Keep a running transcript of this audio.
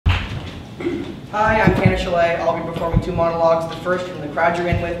Hi, I'm Tanner Chalet. I'll be performing two monologues, the first from The Crowd You're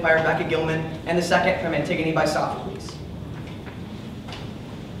In With by Rebecca Gilman, and the second from Antigone by Sophocles.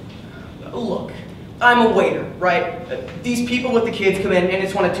 Look, I'm a waiter, right? These people with the kids come in and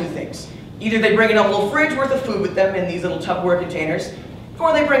it's one of two things. Either they bring in a whole fridge worth of food with them in these little Tupperware containers,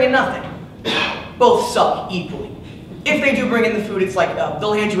 or they bring in nothing. Both suck equally. If they do bring in the food, it's like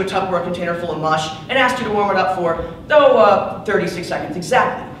they'll hand you a Tupperware container full of mush and ask you to warm it up for, 36 seconds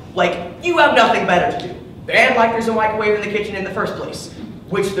exactly. Like, you have nothing better to do. And like there's a microwave in the kitchen in the first place,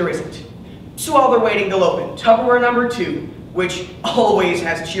 which there isn't. So while they're waiting, they'll open Tupperware number 2, which always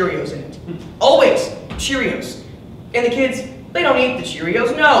has Cheerios in it. Always Cheerios. And the kids, they don't eat the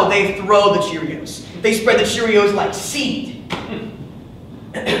Cheerios. No, they throw the Cheerios. They spread the Cheerios like seed.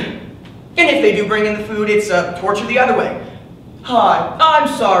 And if they do bring in the food, it's torture the other way. Hi, I'm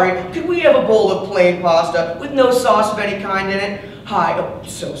sorry, could we have a bowl of plain pasta with no sauce of any kind in it? Hi, oh,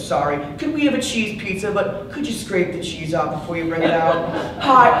 so sorry, could we have a cheese pizza, but could you scrape the cheese off before you bring it out?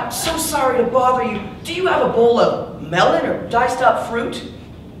 Hi, so sorry to bother you, do you have a bowl of melon or diced up fruit?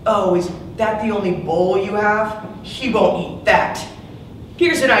 Oh, is that the only bowl you have? He won't eat that.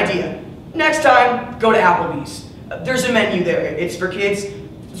 Here's an idea. Next time, go to Applebee's. There's a menu there, it's for kids.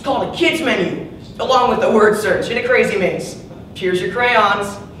 It's called a kids menu, along with a word search in a crazy maze. Here's your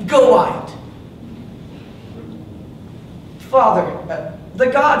crayons, go wild. Father, the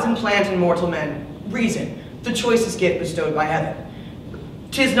gods implant in mortal men reason, the choicest gift bestowed by heaven.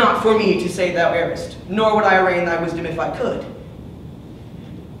 'Tis not for me to say thou errest, nor would I arraign thy wisdom if I could.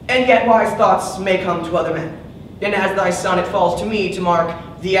 And yet wise thoughts may come to other men, and as thy son it falls to me to mark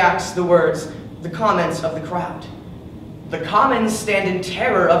the acts, the words, the comments of the crowd. The commons stand in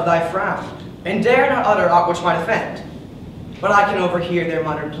terror of thy frown, and dare not utter aught which might offend. But I can overhear their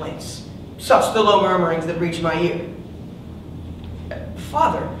muttered plaints, such the low murmurings that reach my ear.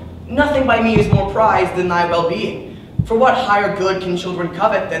 Father, nothing by me is more prized than thy well-being. For what higher good can children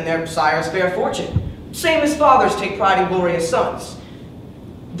covet than their sire's fair fortune? Same as fathers take pride in glorious sons.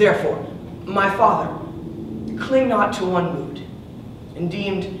 Therefore, my father, cling not to one mood, and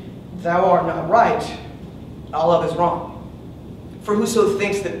deemed thou art not right, all others wrong. For whoso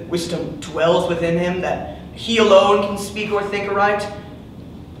thinks that wisdom dwells within him, that he alone can speak or think aright,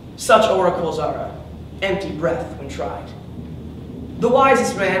 such oracles are empty breath when tried. The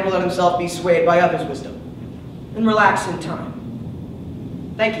wisest man will let himself be swayed by others' wisdom and relax in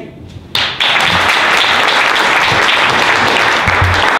time. Thank you.